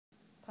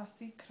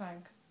Patty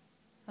crank.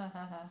 Ha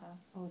ha ha ha.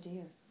 Oh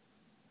dear.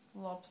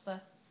 Lobster.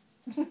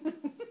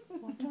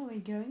 What are we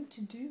going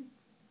to do?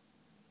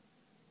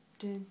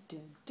 Dun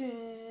dun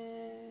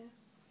dun.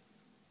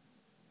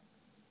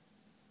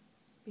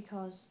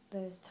 Because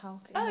there's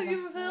talc in Oh, the you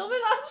were background. filming?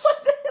 I was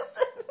like this.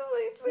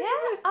 Yeah,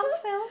 I'm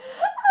filming.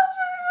 I was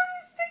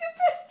really taking a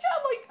picture.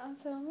 I'm like, I'm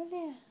filming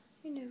here.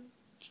 You know.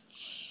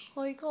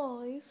 hi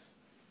guys.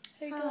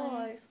 Hey Hi.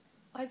 guys.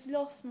 I've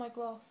lost my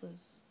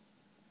glasses.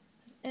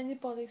 Has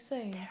anybody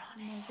seen They're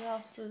on my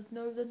glasses?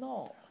 No, they're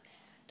not.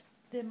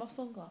 They're my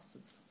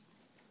sunglasses.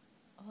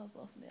 Oh, I've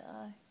lost my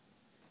eye.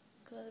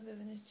 Got a bit of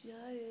an itchy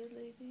eye here,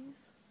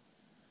 ladies.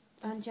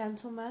 And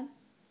gentlemen.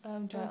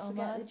 Don't forget the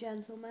Gentlemen.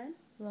 gentlemen.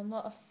 Well, I'm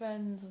not a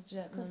friend of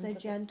gentlemen. Because they're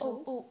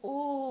gentle.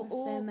 Oh,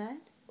 If they're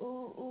men.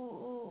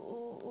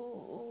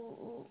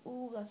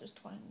 Oh, that just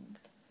twanged.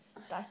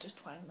 That just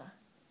twanged that.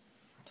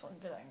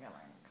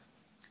 Twang-a-dang-a-dang.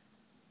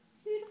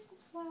 Beautiful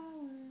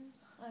flowers.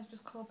 I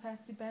just call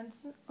Patsy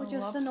Benson We're a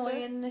just lobster.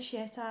 annoying the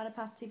shit out of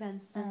Patsy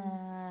Benson.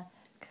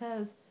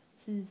 Cause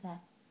she's a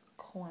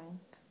quank.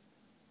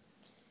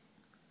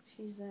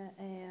 She's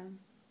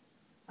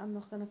I'm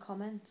not going to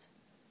comment.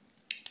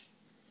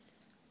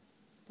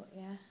 But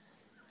yeah.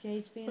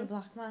 Jade's being a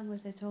black man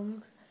with her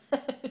tongue.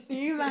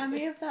 You remind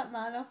me of that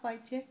man off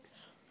White Chicks.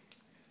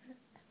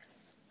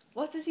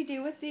 What does he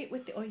do with the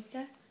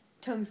oyster?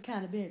 Tongue's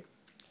kind of big.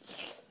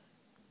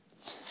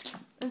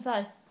 It's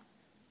like,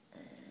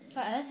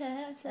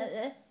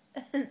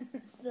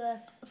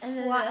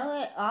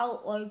 Swallow it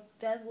out like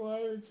that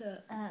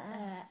later.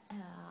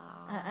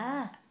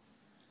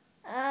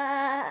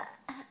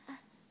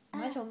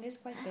 My tongue is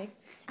quite big.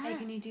 Hey,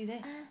 can you do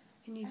this?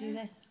 Can you do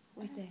this?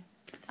 Wait there.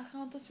 I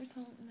can't touch my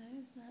tongue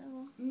nose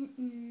now.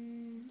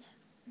 Mm-mm.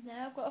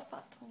 Now I've got a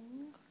fat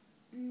tongue.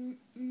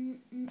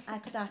 I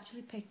could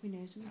actually pick my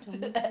nose with my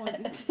tongue if I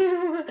wanted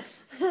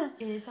to.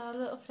 Here's our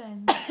little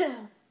friend.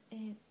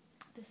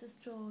 This is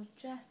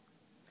Georgia,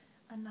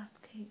 and that's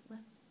Caitlin.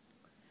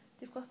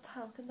 They've got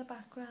talc in the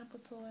background,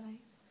 but it's alright.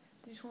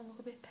 They just want to look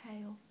a bit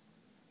pale.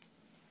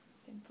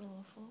 I think it's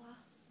awful, that.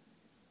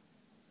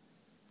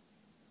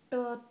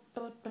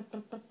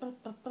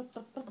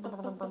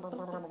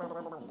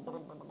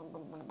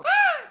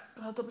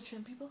 Double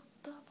chin, people.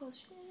 Double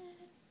chin.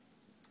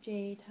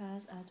 Jade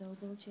has a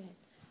double chin.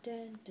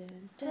 Dun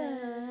dun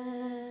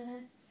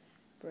dun.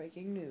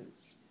 Breaking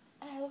news.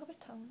 I look a bit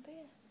tanned there.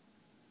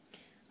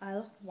 I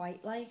look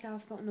white like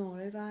I've got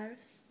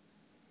norovirus.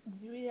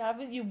 You really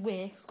haven't. You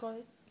work's got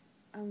it.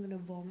 I'm gonna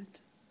vomit.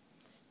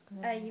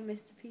 You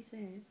missed a piece of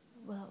hair.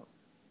 Well,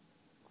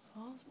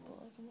 sauce,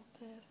 but like I'm not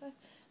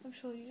perfect. I'm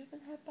sure you've just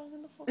been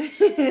headbanging the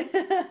fucking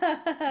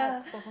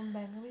That's fucking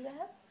banging me the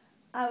head.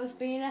 I was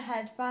being a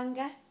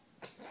headbanger.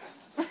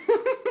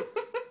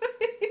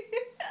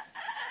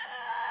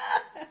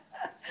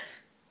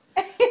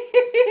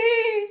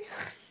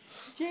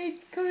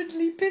 Jade's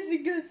currently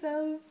pissing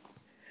herself.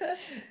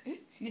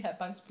 She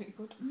headbangs pretty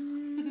good.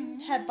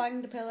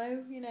 Headbang the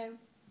pillow, you know.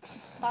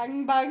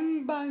 Bang,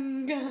 bang,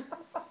 bang.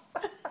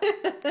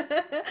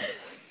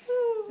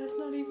 That's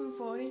not even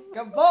funny.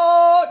 Come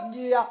on,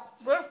 yeah.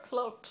 With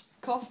clout.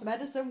 Cough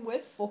medicine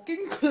with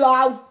fucking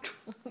clout.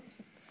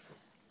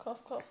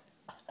 Cough, cough.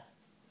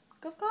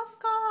 Cough, cough,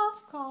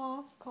 cough,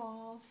 cough,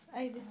 cough.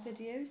 Hey, this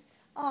video's.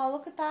 Oh,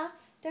 look at that.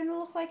 Don't I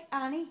look like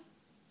Annie?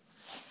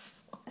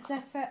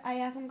 Except for I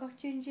haven't got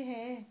ginger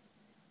hair.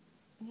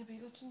 Yeah, but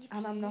you got ginger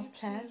And I'm not pubes,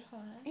 10. you're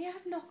fine. I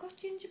have not got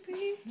ginger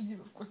pubes.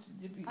 You've got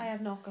ginger pubes. I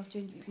have not got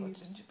ginger You've pubes.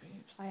 got ginger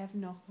pubes. I have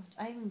not got.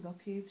 I haven't got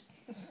pubes.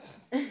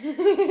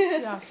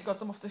 She actually got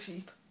them off the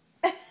sheep.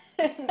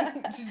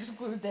 She just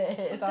glued their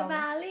hair The down.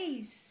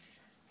 valleys.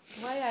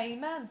 Why are you,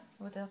 man?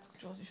 Well, that's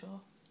Geordie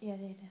Shore. Yeah,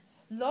 it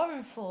is.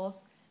 Lauren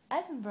Force,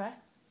 Edinburgh.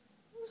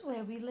 Was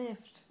where we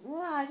lived.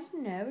 Well, I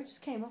didn't know. It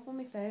just came up on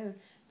my phone.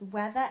 The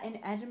weather in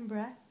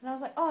Edinburgh. And I was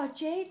like, oh,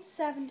 Jade's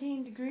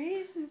 17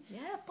 degrees. And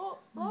Yeah, but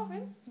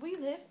Lauren, we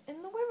live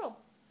in the Wirral.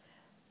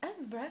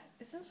 Edinburgh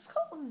is in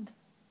Scotland.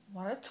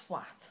 What a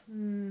twat.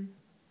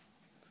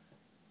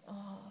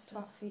 Oh,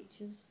 Twat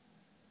features.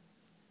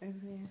 Over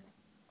here.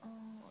 Oh,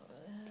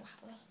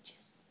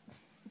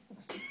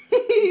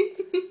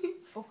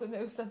 fucking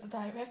no sense of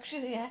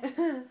direction here.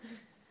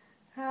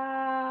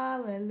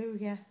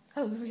 Hallelujah.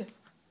 Hallelujah.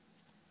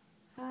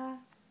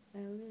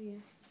 Hallelujah.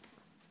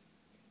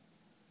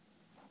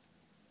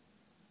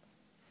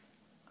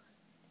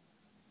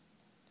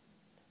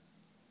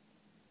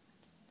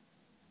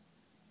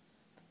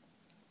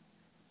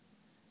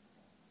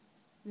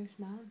 No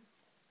smiling.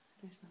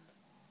 No smiling.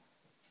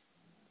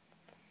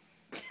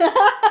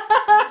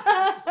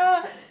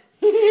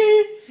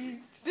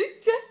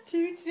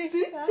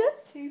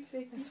 Two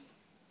tricks.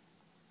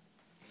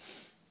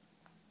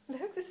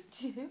 Look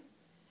at you.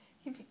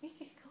 You make me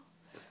giggle.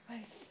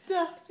 Right,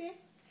 Stop it.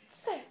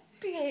 so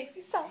behave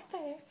yourself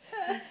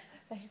there.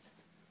 Right.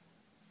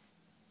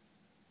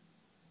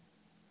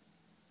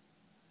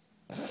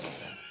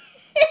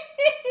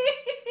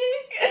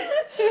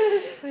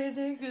 We're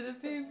not gonna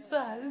be in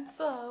silence,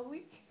 are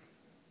we?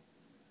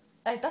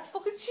 Hey, that's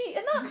fucking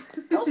cheating, that.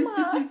 That was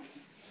mine.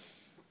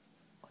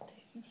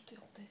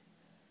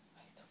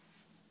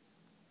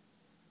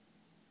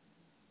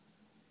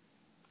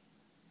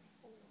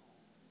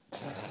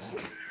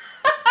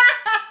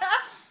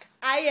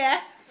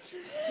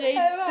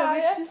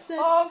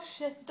 Oh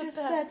shit, the just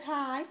bed. said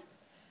hi.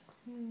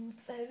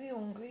 It's very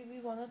hungry. We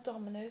want a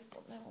Domino's,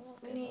 but no one will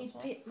We give need us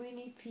one. we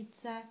need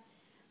pizza.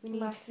 We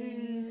need Mackies.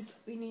 food.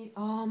 We need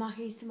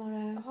Mackies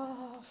tomorrow.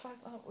 Oh,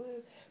 fuck that.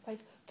 Woo. Right,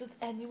 does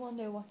anyone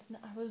know what's an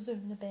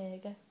Arizona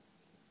burger?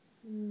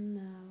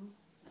 No.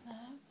 No?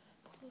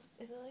 Plus,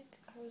 is it like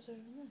Arizona?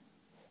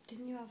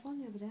 Didn't you have one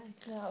the other day?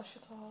 No,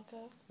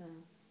 Chicago. No.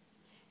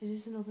 Is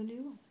this another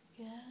new one?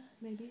 Yeah.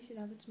 Maybe you should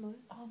have it tomorrow.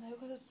 Oh no,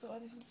 because it's got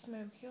anything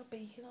smoky or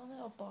bacon on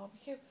it or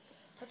barbecue.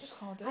 I just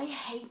can't do I it.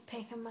 hate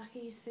picking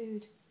Mackey's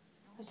food.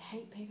 I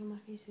hate picking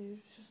Mackey's food.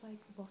 It's just like,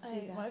 what do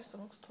you get? My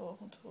stomach's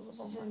talking to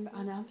us about my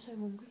And I'm so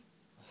hungry.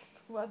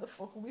 Why the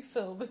fuck are we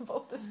filming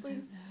about this, I please?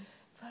 don't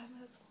know. 5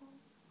 minutes long.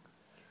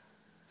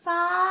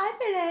 5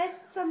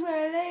 minutes and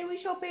really we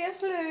should be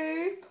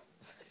asleep.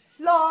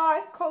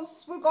 Like,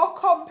 cause we got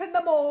comp in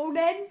the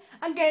morning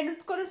and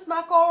Gaynard's gonna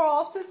smack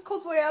our asses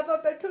cause we have a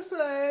bit of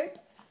sleep.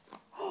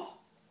 Oh,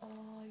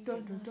 you Dun,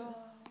 did dun, not dun.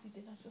 just, you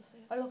did not just say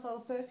it. I look like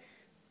a fish.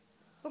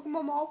 Look at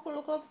my mouth, I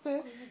look like a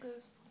fish. Queen of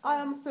Ghosts. I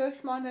am a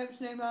fish, my name's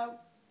Nemo.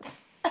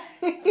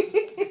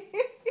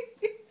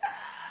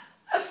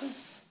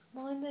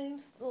 My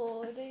name's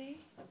Dory.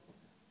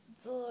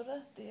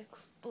 Dora the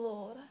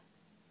Explorer.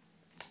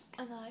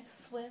 And I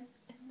swim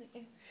in the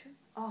ocean.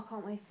 Oh, I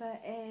can't wait for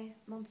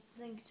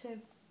Monsters Inc. 2.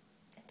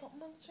 It's not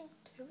Monsters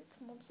Inc. 2, it's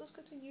Monsters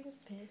Go to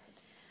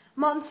University.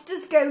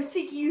 Monsters go to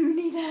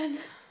uni then.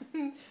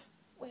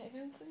 We're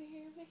going to the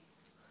uni.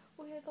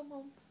 We're the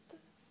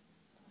monsters.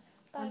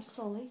 I'm Like,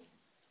 Sully.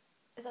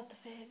 is that the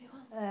fairy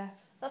one? Uh,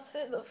 That's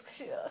fair enough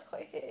because you're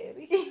quite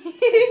hairy.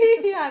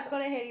 yeah, I've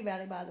got a hairy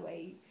belly by the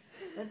way.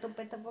 Little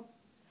bit of a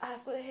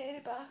I've got a hairy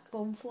back.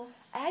 bum fluff.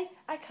 I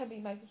can be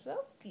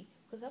Maxwell's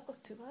because I've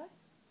got 2 eyes.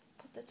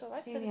 But it's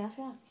alright. He only has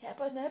one. Yeah,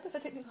 but no, if I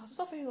take my glasses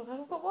off, you look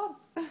like I've got one.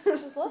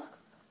 Just look.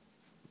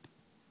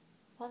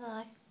 One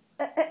eye.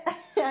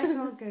 I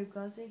can't go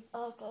gauzy.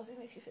 Oh, God, it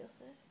makes you feel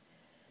sick.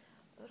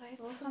 Right,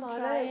 Look, I'm tomorrow.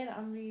 trying,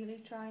 I'm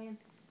really trying.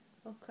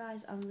 Look guys,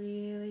 I'm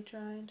really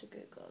trying to go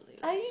gauzy.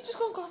 Are you just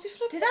gone gauzy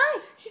for a Did I?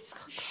 You just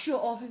gone Shut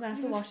up, I'm going to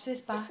have to watch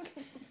this back.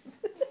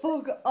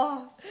 Fuck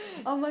off.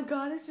 Oh my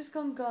god, I've just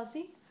gone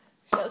gauzy.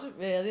 She hasn't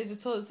really,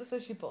 just told us this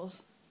as she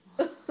buzz.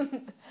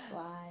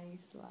 Sly.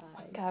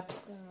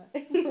 Cabs.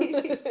 Sly.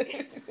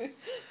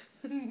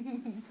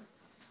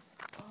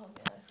 Oh,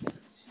 yeah, that's good.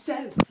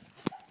 So,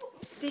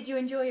 did you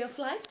enjoy your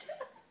flight?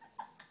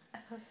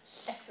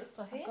 Exits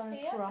are I've here, got a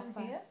here, proper-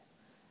 and here.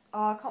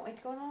 Oh, I can't wait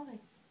to go on holiday.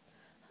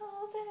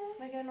 Holiday.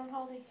 Am I going on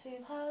holiday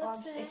soon? Holiday. Oh,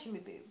 I'm just itching my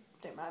boob.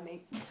 Don't mind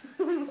me.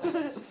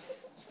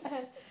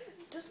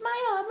 Does my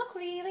arm look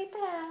really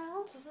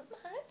brown? Doesn't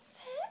mine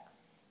sit?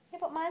 Yeah,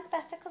 but mine's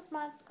better because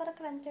mine's got a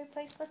Grento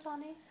bracelet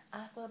on it.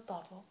 I've got a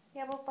bubble.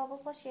 Yeah, but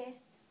bubbles are shit.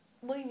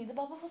 Well, you need a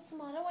bubble for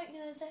tomorrow, what are you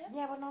going to do?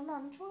 Yeah, but not an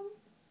orange one.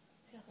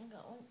 She hasn't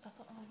got one. That's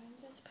not orange,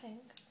 it's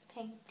pink.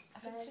 Pink. I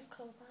think she's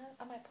colourblind.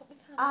 I might put my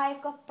tan.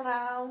 I've got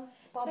brown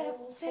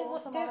bubbles for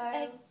what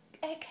tomorrow.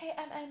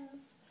 KMMs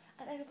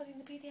and everybody in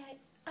the PDA,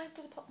 I'm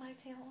going to put my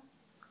tail on.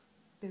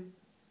 Boo.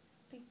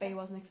 Beep. Bay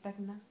wasn't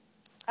expecting that.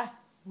 Ah,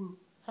 woo.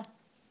 Ha,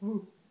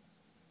 woo.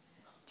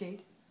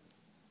 Jade.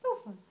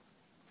 Both of us.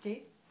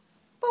 Jade.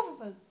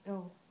 Both of us.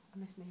 Oh, I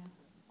missed me out.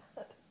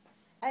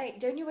 Hey,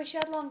 don't you wish you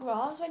had longer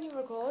arms when you were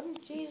recording?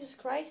 Jesus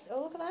Christ.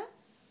 Oh, look at that.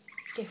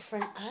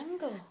 Different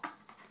angle.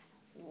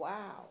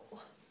 Wow.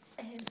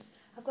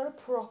 I've got a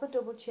proper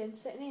double chin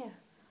sitting here.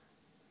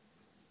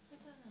 I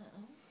don't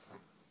know.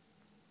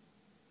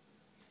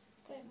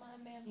 Don't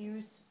mind me.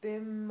 You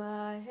spin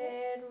my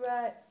head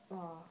right.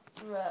 Oh.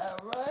 Right,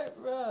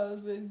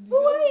 when Who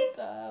are you?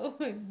 down,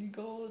 when you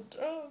go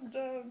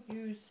down.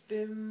 You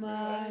spin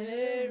my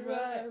head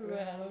right,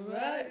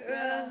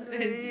 when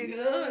you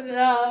go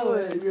down,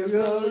 when you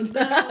go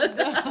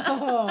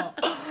down.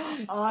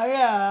 Oh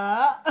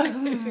yeah.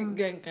 Gang.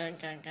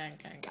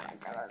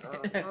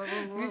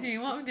 You see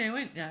what I'm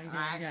doing?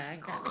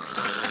 Gang.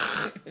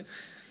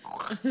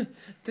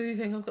 Do you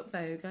think I've got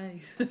fail,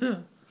 guys?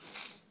 You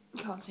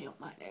can't see up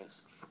my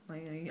nose.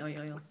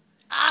 Oh.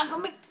 Ah,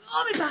 got me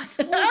back.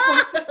 Oh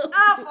fuck.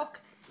 Ah, fuck.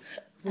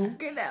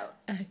 Get out.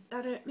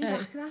 That hurt me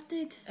back, that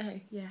did.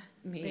 Hey. Yeah.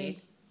 Me.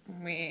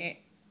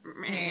 Pew.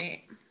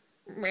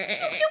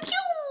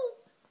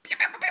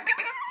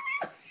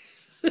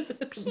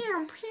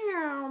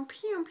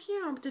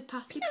 Did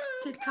Patsy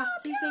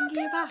think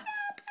you back?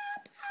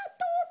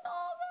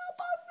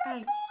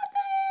 Hey.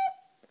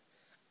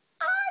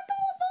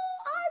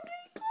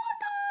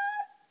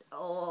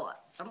 Oh,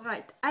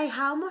 right. Hey,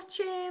 how much,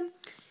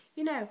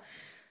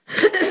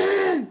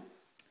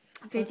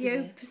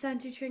 video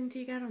percentage thing do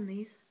you get on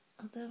these?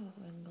 I don't know,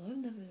 I've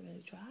never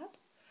really tried.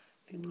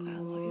 I think quite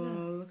a lot, you know.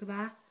 Whoa, look at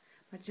that.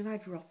 Imagine if I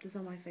dropped this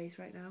on my face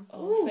right now.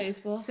 Oh,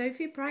 Facebook.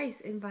 Sophie Price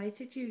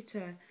invited you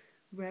to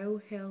Row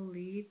Hill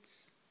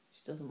Leeds.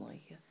 She doesn't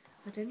like you.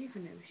 I don't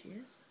even know who she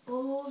is.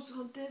 Oh, she's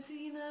got dizzy,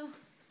 you know.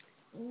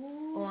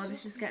 Oh,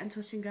 this is getting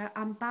touch and go.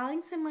 I'm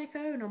balancing my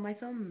phone on my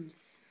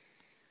thumbs.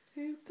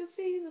 Who could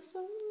see the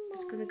sun?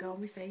 It's gonna go on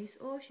my face.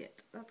 Oh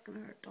shit, that's gonna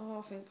hurt. Oh,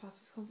 I think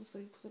Patsy's gone to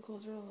sleep because I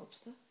called her a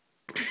lobster.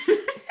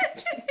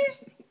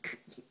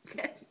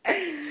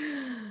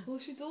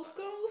 she does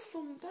go on the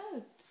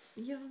sunbeds.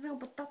 You don't know,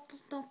 but that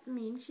does not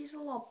mean she's a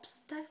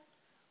lobster.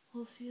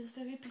 Well, she is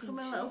very Look at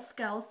my pinchy. little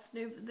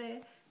skeleton over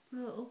there. My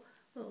little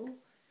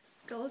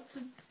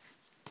skeleton.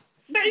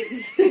 Look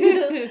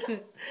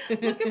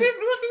at me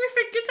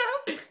finger down.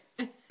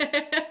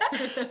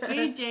 Me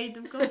and Jade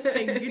have got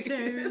finger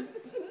toes.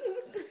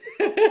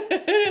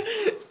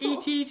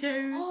 E.T.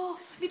 toes. Oh,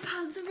 my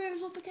pants are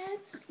rose up again.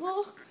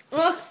 Look.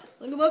 Look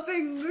at my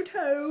finger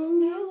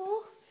toes. No,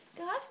 look.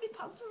 Guys, my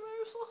pants are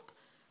rose up.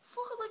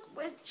 Fucking like,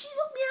 when she's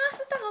up my ass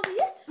is down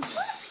here.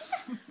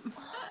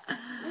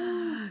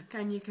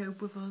 Can you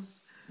cope with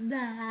us?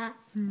 Nah.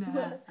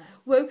 Nah.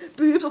 Whoa,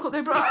 boobs, look at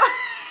their bra.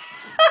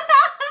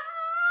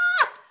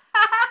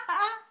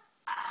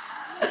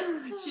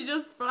 She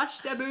just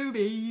flashed her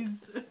boobies.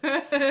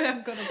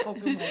 I'm gonna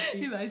fucking watch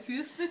You you. might see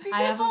a slippy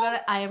I nipple.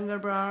 haven't got a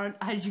bra on.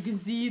 As you can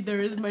see, there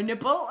is my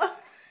nipple.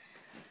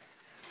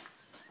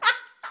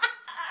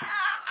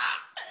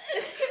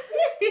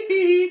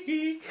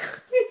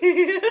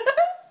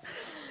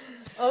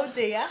 Oh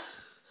dear.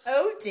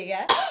 Oh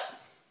dear.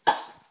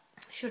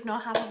 Should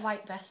not have a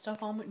white vest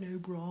up on with no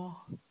bra.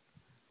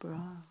 Bra.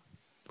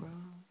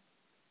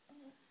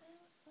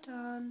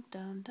 Dun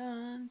dun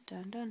dun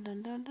dun dun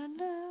dun dun dun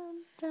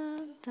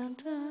dun dun dun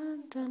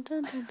dun dun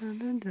dun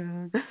dun dun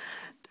dun.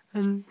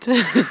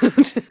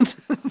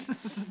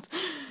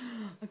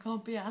 I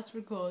can't be asked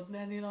recording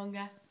any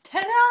longer.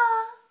 Ta-da!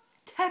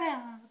 Ta-da!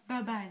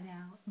 Bye-bye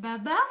now.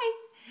 Bye-bye.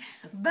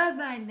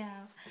 Bye-bye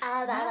now.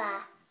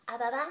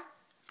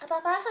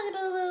 Bye-bye, honey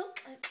boo boo.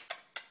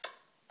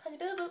 Honey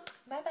boo boo.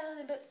 Bye-bye,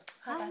 honey boo.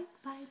 Bye,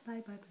 bye, bye,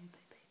 bye, bye,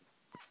 bye, bye.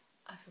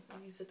 I think we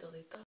need to delete that.